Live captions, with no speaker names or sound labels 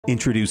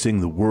Introducing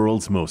the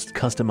world's most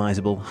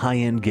customizable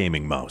high-end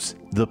gaming mouse,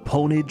 the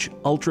Pwnage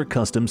Ultra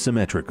Custom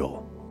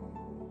Symmetrical.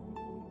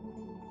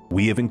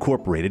 We have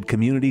incorporated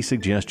community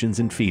suggestions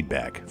and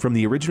feedback from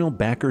the original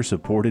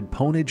backer-supported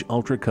Pwnage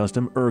Ultra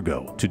Custom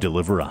Ergo to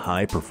deliver a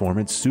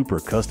high-performance, super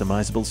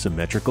customizable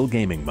symmetrical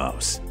gaming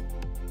mouse.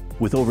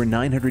 With over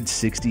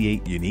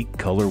 968 unique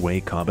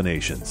colorway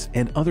combinations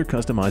and other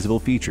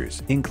customizable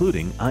features,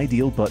 including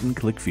ideal button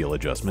click feel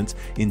adjustments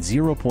in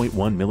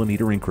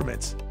 0.1mm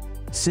increments.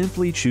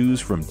 Simply choose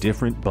from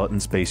different button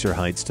spacer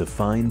heights to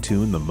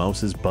fine-tune the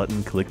mouse's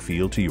button click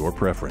feel to your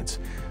preference,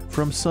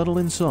 from subtle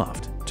and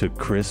soft to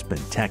crisp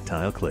and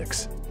tactile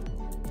clicks.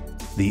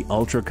 The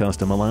Ultra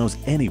Custom allows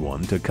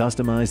anyone to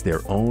customize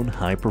their own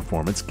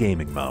high-performance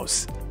gaming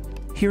mouse.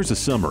 Here's a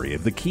summary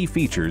of the key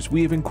features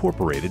we have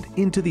incorporated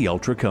into the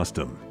Ultra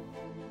Custom.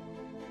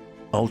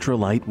 Ultra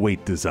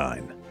lightweight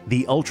design.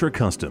 The Ultra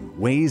Custom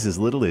weighs as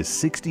little as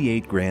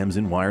 68 grams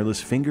in wireless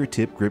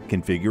fingertip grip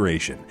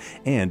configuration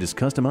and is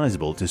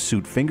customizable to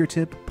suit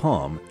fingertip,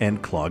 palm,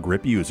 and claw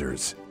grip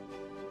users.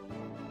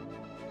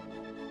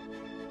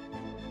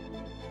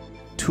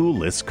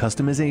 Toolless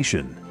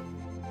customization.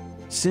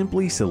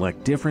 Simply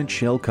select different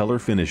shell color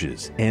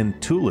finishes and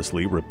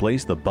toollessly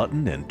replace the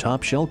button and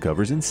top shell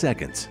covers in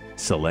seconds.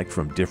 Select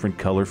from different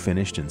color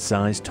finished and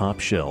sized top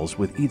shells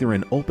with either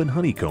an open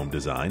honeycomb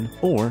design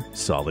or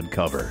solid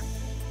cover.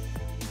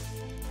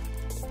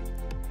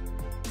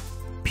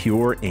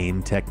 Pure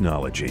aim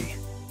technology.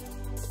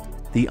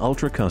 The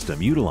Ultra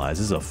Custom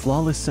utilizes a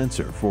flawless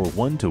sensor for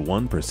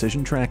one-to-one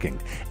precision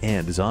tracking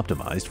and is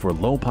optimized for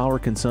low power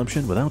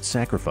consumption without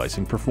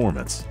sacrificing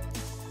performance.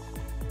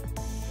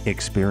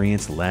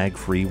 Experience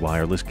lag-free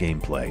wireless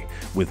gameplay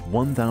with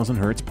 1000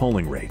 Hz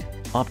polling rate,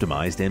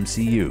 optimized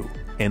MCU,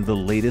 and the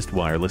latest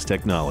wireless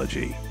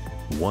technology.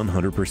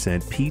 100%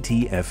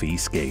 PTFE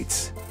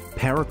skates,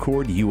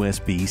 paracord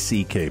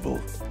USB-C cable,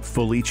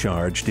 fully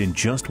charged in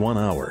just 1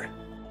 hour.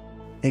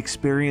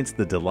 Experience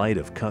the delight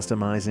of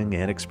customizing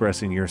and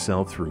expressing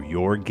yourself through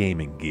your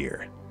gaming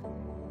gear.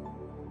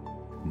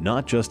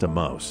 Not just a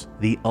mouse,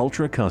 the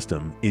Ultra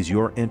Custom is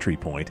your entry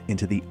point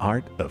into the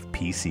art of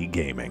PC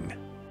gaming.